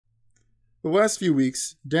The last few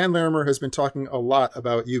weeks, Dan Larimer has been talking a lot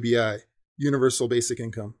about UBI, Universal Basic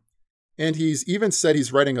Income, and he's even said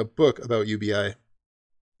he's writing a book about UBI.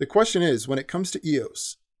 The question is, when it comes to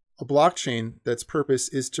EOS, a blockchain that's purpose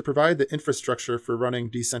is to provide the infrastructure for running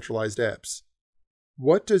decentralized apps,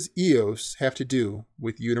 what does EOS have to do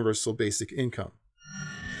with Universal Basic Income?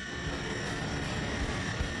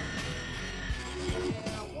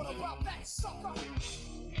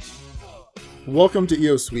 Welcome to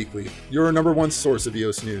EOS Weekly, your number one source of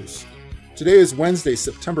EOS news. Today is Wednesday,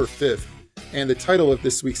 September 5th, and the title of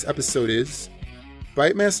this week's episode is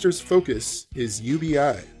Bytemaster's Focus is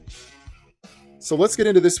UBI. So let's get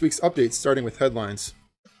into this week's updates, starting with headlines.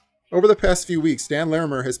 Over the past few weeks, Dan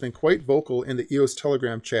Larimer has been quite vocal in the EOS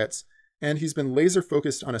Telegram chats, and he's been laser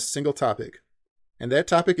focused on a single topic, and that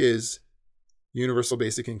topic is Universal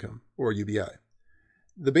Basic Income, or UBI.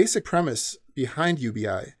 The basic premise behind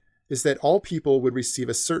UBI is that all people would receive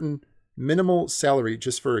a certain minimal salary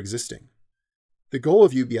just for existing. The goal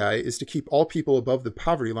of UBI is to keep all people above the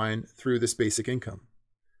poverty line through this basic income.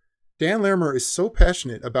 Dan Larimer is so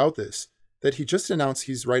passionate about this that he just announced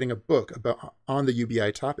he's writing a book on the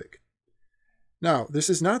UBI topic. Now, this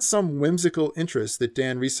is not some whimsical interest that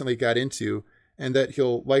Dan recently got into and that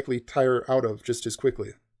he'll likely tire out of just as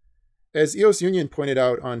quickly. As EOS Union pointed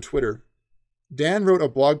out on Twitter, Dan wrote a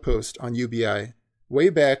blog post on UBI way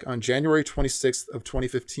back on January 26th of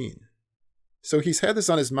 2015. So he's had this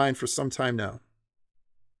on his mind for some time now.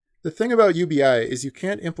 The thing about UBI is you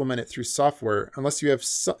can't implement it through software unless you have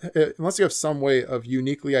some way of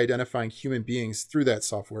uniquely identifying human beings through that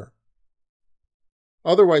software.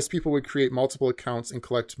 Otherwise, people would create multiple accounts and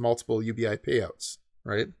collect multiple UBI payouts,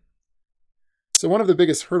 right? So one of the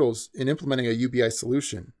biggest hurdles in implementing a UBI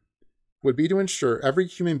solution would be to ensure every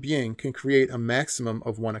human being can create a maximum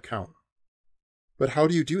of one account. But how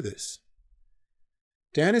do you do this?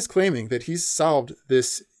 Dan is claiming that he's solved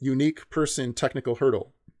this unique person technical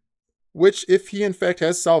hurdle, which, if he in fact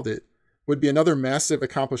has solved it, would be another massive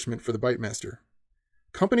accomplishment for the Bytemaster.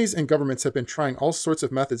 Companies and governments have been trying all sorts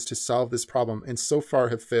of methods to solve this problem and so far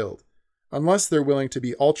have failed, unless they're willing to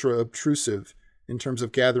be ultra-obtrusive in terms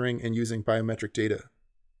of gathering and using biometric data.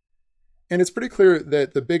 And it's pretty clear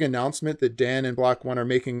that the big announcement that Dan and block.one are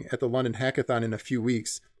making at the London Hackathon in a few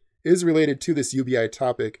weeks is related to this UBI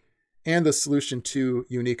topic and the solution to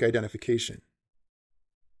unique identification.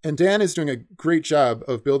 And Dan is doing a great job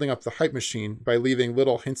of building up the hype machine by leaving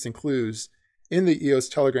little hints and clues in the EOS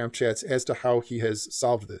Telegram chats as to how he has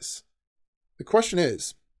solved this. The question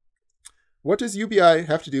is, what does UBI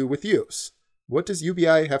have to do with EOS? What does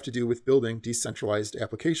UBI have to do with building decentralized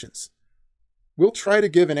applications? We'll try to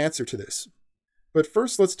give an answer to this. But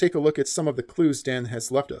first, let's take a look at some of the clues Dan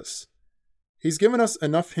has left us. He's given us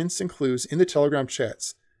enough hints and clues in the Telegram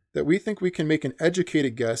chats that we think we can make an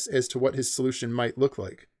educated guess as to what his solution might look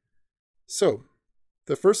like. So,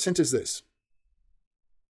 the first hint is this.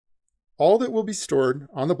 All that will be stored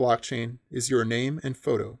on the blockchain is your name and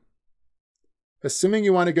photo. Assuming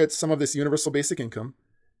you want to get some of this universal basic income,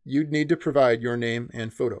 you'd need to provide your name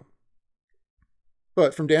and photo.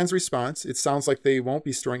 But from Dan's response, it sounds like they won't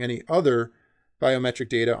be storing any other biometric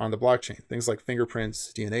data on the blockchain, things like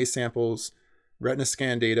fingerprints, DNA samples, retina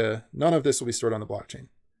scan data. None of this will be stored on the blockchain.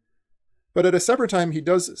 But at a separate time, he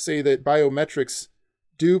does say that biometrics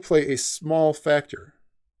do play a small factor.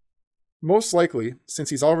 Most likely, since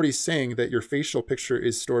he's already saying that your facial picture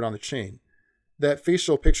is stored on the chain, that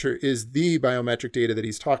facial picture is the biometric data that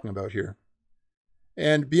he's talking about here.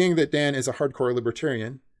 And being that Dan is a hardcore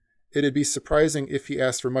libertarian, it'd be surprising if he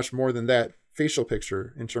asked for much more than that facial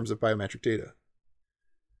picture in terms of biometric data.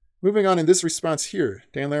 Moving on in this response here,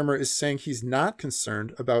 Dan Larimer is saying he's not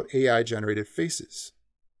concerned about AI-generated faces.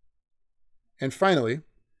 And finally,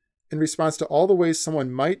 in response to all the ways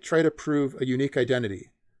someone might try to prove a unique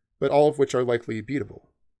identity, but all of which are likely beatable,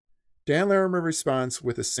 Dan Larimer responds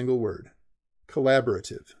with a single word: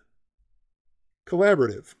 collaborative.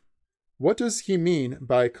 Collaborative. What does he mean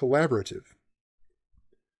by collaborative?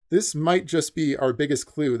 This might just be our biggest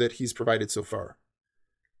clue that he's provided so far.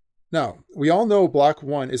 Now, we all know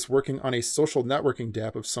block.one is working on a social networking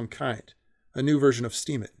dApp of some kind, a new version of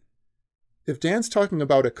Steemit. If Dan's talking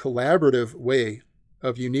about a collaborative way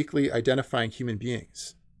of uniquely identifying human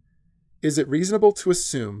beings, is it reasonable to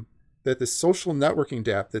assume that the social networking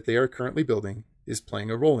dApp that they are currently building is playing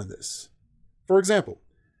a role in this? For example,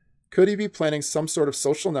 could he be planning some sort of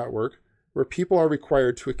social network where people are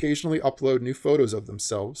required to occasionally upload new photos of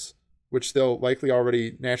themselves, which they'll likely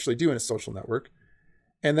already naturally do in a social network,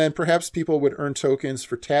 and then perhaps people would earn tokens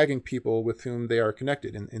for tagging people with whom they are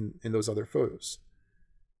connected in those other photos.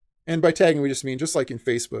 And by tagging, we just mean just like in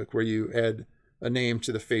Facebook, where you add a name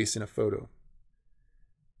to the face in a photo.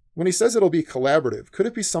 When he says it'll be collaborative, could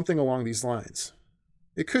it be something along these lines?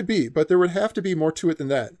 It could be, but there would have to be more to it than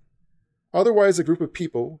that. Otherwise, a group of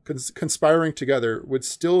people conspiring together would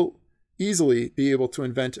still easily be able to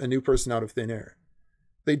invent a new person out of thin air.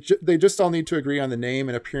 They just all need to agree on the name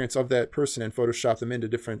and appearance of that person and Photoshop them into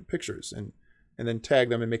different pictures and then tag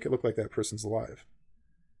them and make it look like that person's alive.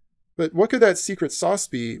 But what could that secret sauce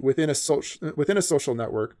be within a social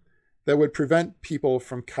network that would prevent people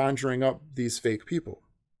from conjuring up these fake people?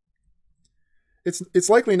 It's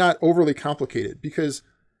likely not overly complicated, because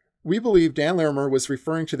we believe Dan Larimer was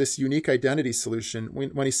referring to this unique identity solution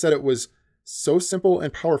when he said it was so simple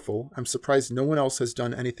and powerful, I'm surprised no one else has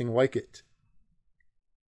done anything like it.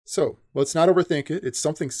 So let's not overthink it. It's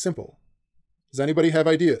something simple. Does anybody have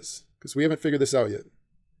ideas? Because we haven't figured this out yet.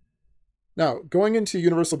 Now, going into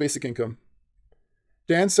universal basic income,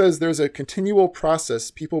 Dan says there's a continual process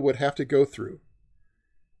people would have to go through,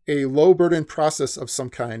 a low burden process of some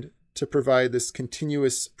kind to provide this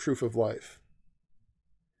continuous proof of life.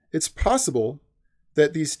 It's possible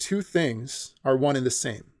that these two things are one and the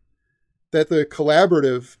same, that the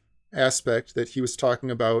collaborative aspect that he was talking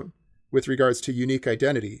about with regards to unique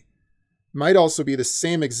identity might also be the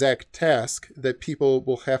same exact task that people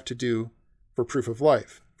will have to do for proof of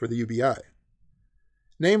life, for the UBI.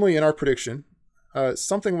 Namely, in our prediction,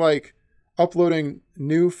 something like uploading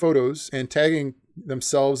new photos and tagging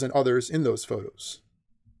themselves and others in those photos.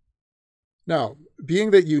 Now,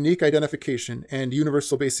 being that unique identification and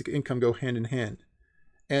universal basic income go hand in hand,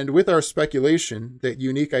 and with our speculation that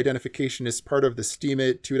unique identification is part of the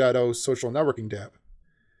Steemit 2.0 social networking dApp,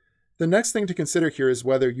 the next thing to consider here is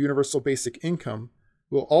whether universal basic income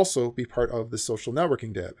will also be part of the social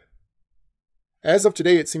networking dApp. As of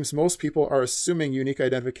today, it seems most people are assuming unique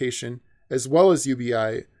identification as well as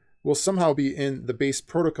UBI will somehow be in the base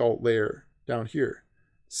protocol layer down here,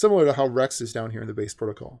 similar to how Rex is down here in the base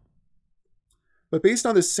protocol. But based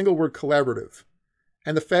on this single word collaborative,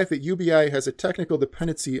 and the fact that UBI has a technical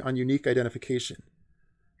dependency on unique identification,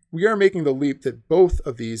 we are making the leap that both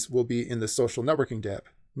of these will be in the social networking dApp,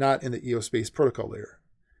 not in the EOS base protocol layer.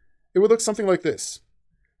 It would look something like this.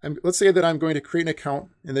 Let's say that I'm going to create an account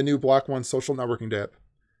in the new block.one social networking dApp.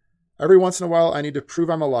 Every once in a while, I need to prove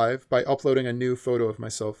I'm alive by uploading a new photo of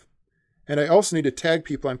myself. And I also need to tag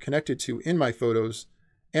people I'm connected to in my photos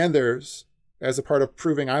and theirs as a part of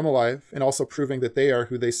proving I'm alive and also proving that they are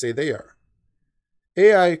who they say they are.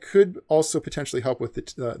 AI could also potentially help with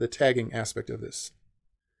the tagging aspect of this.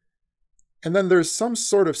 And then there's some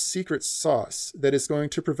sort of secret sauce that is going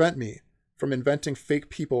to prevent me from inventing fake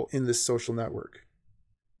people in this social network.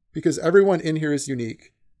 Because everyone in here is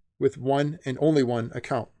unique with one and only one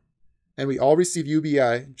account. And we all receive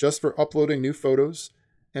UBI just for uploading new photos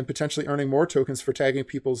and potentially earning more tokens for tagging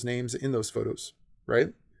people's names in those photos,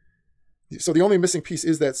 right? So the only missing piece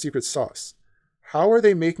is that secret sauce. How are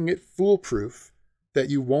they making it foolproof that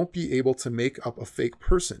you won't be able to make up a fake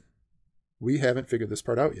person? We haven't figured this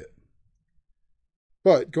part out yet.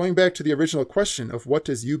 But going back to the original question of what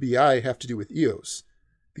does UBI have to do with EOS,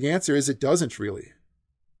 the answer is it doesn't really.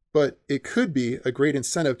 But it could be a great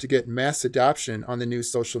incentive to get mass adoption on the new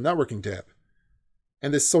social networking dApp.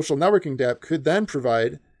 And this social networking dApp could then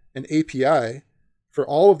provide an API for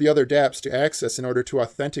all of the other dApps to access in order to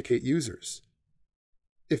authenticate users.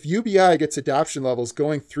 If UBI gets adoption levels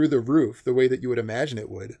going through the roof the way that you would imagine it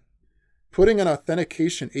would, putting an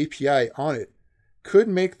authentication API on it could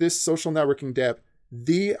make this social networking dApp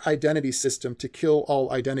the identity system to kill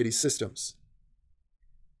all identity systems.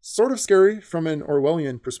 Sort of scary from an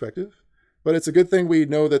Orwellian perspective, but it's a good thing we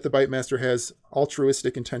know that the Bytemaster has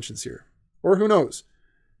altruistic intentions here. Or who knows?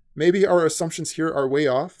 Maybe our assumptions here are way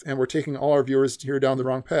off and we're taking all our viewers here down the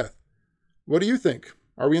wrong path. What do you think?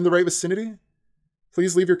 Are we in the right vicinity?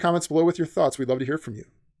 Please leave your comments below with your thoughts. We'd love to hear from you.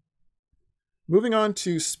 Moving on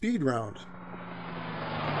to Speed Round.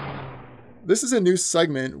 This is a new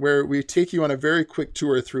segment where we take you on a very quick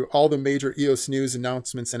tour through all the major EOS news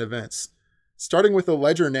announcements and events, starting with the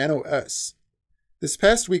Ledger Nano S. This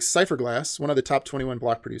past week, Cypherglass, one of the top 21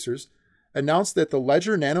 block producers, announced that the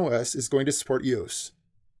Ledger Nano S is going to support EOS.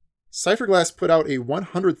 Cypherglass put out a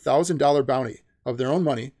 $100,000 bounty of their own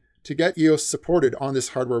money to get EOS supported on this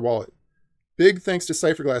hardware wallet. Big thanks to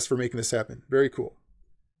Cypherglass for making this happen. Very cool.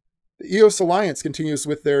 The EOS Alliance continues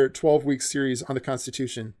with their 12-week series on the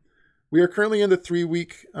Constitution. We are currently in the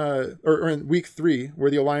in week 3,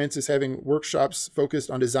 where the Alliance is having workshops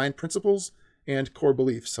focused on design principles and core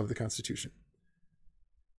beliefs of the Constitution.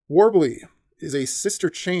 WORBLI is a sister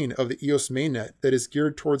chain of the EOS mainnet that is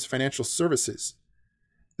geared towards financial services.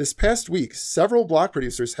 This past week, several block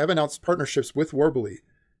producers have announced partnerships with WORBLI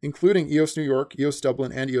including EOS New York, EOS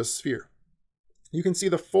Dublin, and EOS Sphere. You can see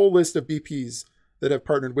the full list of BPs that have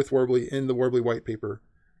partnered with WORBLI in the WORBLI white paper.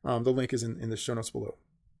 The link is in the show notes below.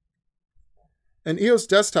 An EOS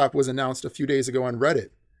Desktop was announced a few days ago on Reddit,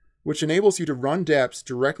 which enables you to run dApps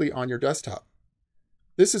directly on your desktop.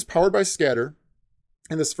 This is powered by Scatter,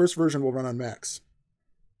 and this first version will run on Macs.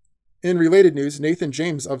 In related news, Nathan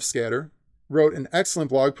James of Scatter wrote an excellent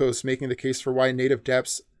blog post making the case for why native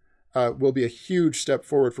dApps will be a huge step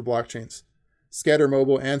forward for blockchains, Scatter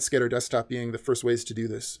Mobile and Scatter Desktop being the first ways to do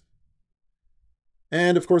this.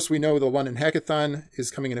 And of course, we know the London Hackathon is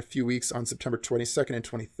coming in a few weeks on September 22nd and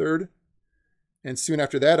 23rd. And soon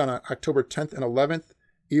after that, on October 10th and 11th,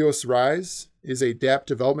 EOS Rise is a dApp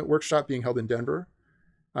development workshop being held in Denver.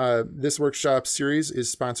 This workshop series is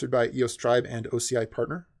sponsored by EOS Tribe and OCI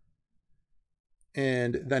Partner.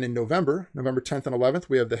 And then in November 10th and 11th,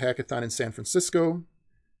 we have the Hackathon in San Francisco.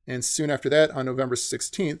 And soon after that, on November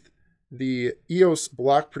 16th, the EOS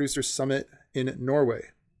Block Producer Summit in Norway,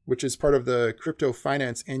 which is part of the Crypto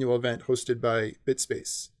Finance annual event hosted by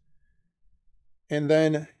BitSpace. And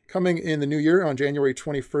then coming in the new year on January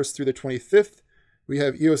 21st through the 25th, we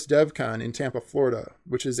have EOS DevCon in Tampa, Florida,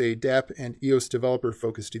 which is a dApp and EOS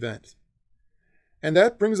developer-focused event. And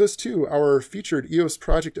that brings us to our featured EOS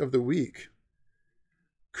project of the week.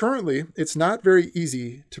 Currently, it's not very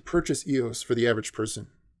easy to purchase EOS for the average person.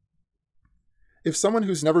 If someone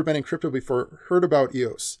who's never been in crypto before heard about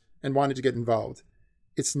EOS and wanted to get involved,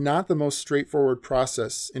 it's not the most straightforward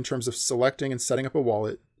process in terms of selecting and setting up a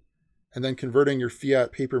wallet and then converting your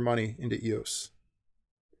fiat paper money into EOS.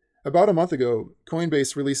 About a month ago,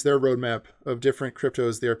 Coinbase released their roadmap of different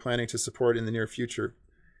cryptos they are planning to support in the near future.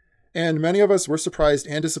 And many of us were surprised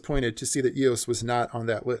and disappointed to see that EOS was not on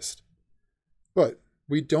that list. But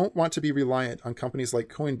we don't want to be reliant on companies like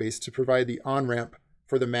Coinbase to provide the on-ramp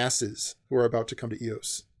for the masses who are about to come to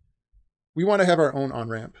EOS. We want to have our own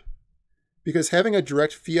on-ramp, because having a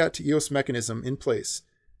direct fiat to EOS mechanism in place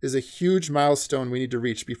is a huge milestone we need to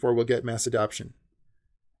reach before we'll get mass adoption.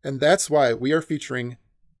 And that's why we are featuring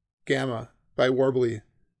Gamma by WORBLI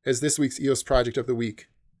as this week's EOS project of the week.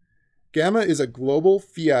 Gamma is a global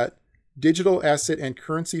fiat digital asset and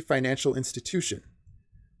currency financial institution.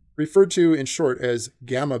 Referred to in short as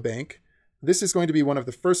Gamma Bank, this is going to be one of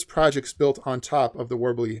the first projects built on top of the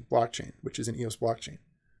WORBLI blockchain, which is an EOS blockchain.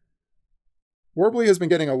 WORBLI has been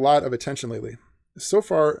getting a lot of attention lately. So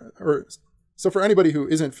for anybody who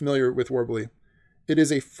isn't familiar with WORBLI, it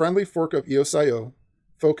is a friendly fork of EOS.io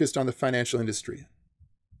focused on the financial industry.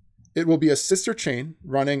 It will be a sister chain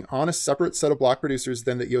running on a separate set of block producers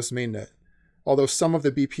than the EOS mainnet, although some of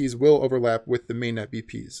the BPs will overlap with the mainnet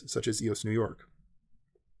BPs, such as EOS New York.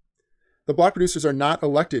 The block producers are not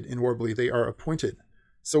elected in WORBLI, they are appointed.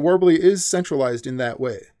 So WORBLI is centralized in that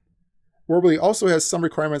way. WORBLI also has some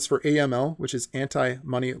requirements for AML, which is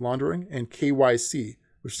anti-money laundering, and KYC,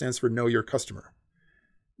 which stands for Know Your Customer.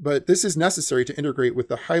 But this is necessary to integrate with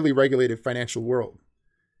the highly regulated financial world.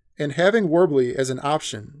 And having WORBLI as an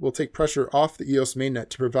option will take pressure off the EOS mainnet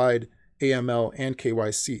to provide AML and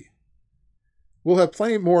KYC. We'll have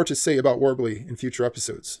plenty more to say about WORBLI in future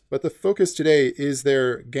episodes, but the focus today is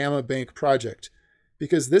their Gamma Bank project,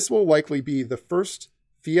 because this will likely be the first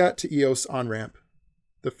fiat to EOS on-ramp,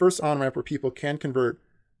 the first on-ramp where people can convert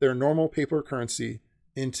their normal paper currency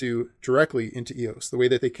directly into EOS, the way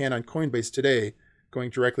that they can on Coinbase today, going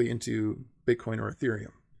directly into Bitcoin or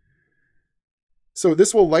Ethereum. So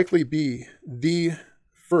this will likely be the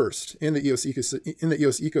first in the EOS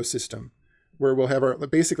ecosystem, where we'll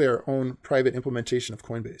have basically our own private implementation of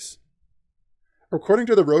Coinbase. According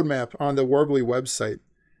to the roadmap on the WORBLI website,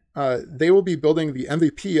 they will be building the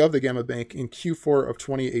MVP of the Gamma Bank in Q4 of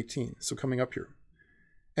 2018, so coming up here.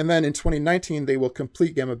 And then in 2019, they will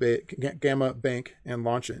complete Gamma Bank and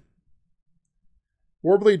launch it.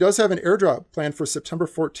 WORBLI does have an airdrop planned for September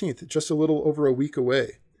 14th, just a little over a week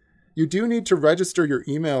away. You do need to register your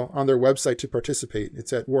email on their website to participate.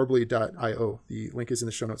 It's at worbli.io. The link is in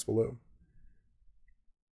the show notes below.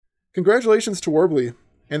 Congratulations to WORBLI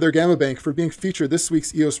and their Gamma Bank for being featured this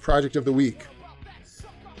week's EOS Project of the Week.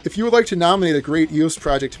 If you would like to nominate a great EOS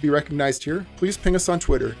project to be recognized here, please ping us on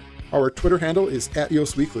Twitter. Our Twitter handle is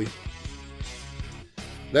 @EOSWeekly.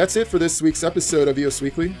 That's it for this week's episode of EOS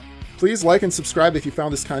Weekly. Please like and subscribe if you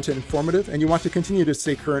found this content informative and you want to continue to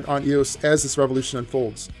stay current on EOS as this revolution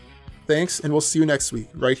unfolds. Thanks, and we'll see you next week,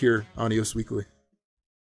 right here on EOS Weekly.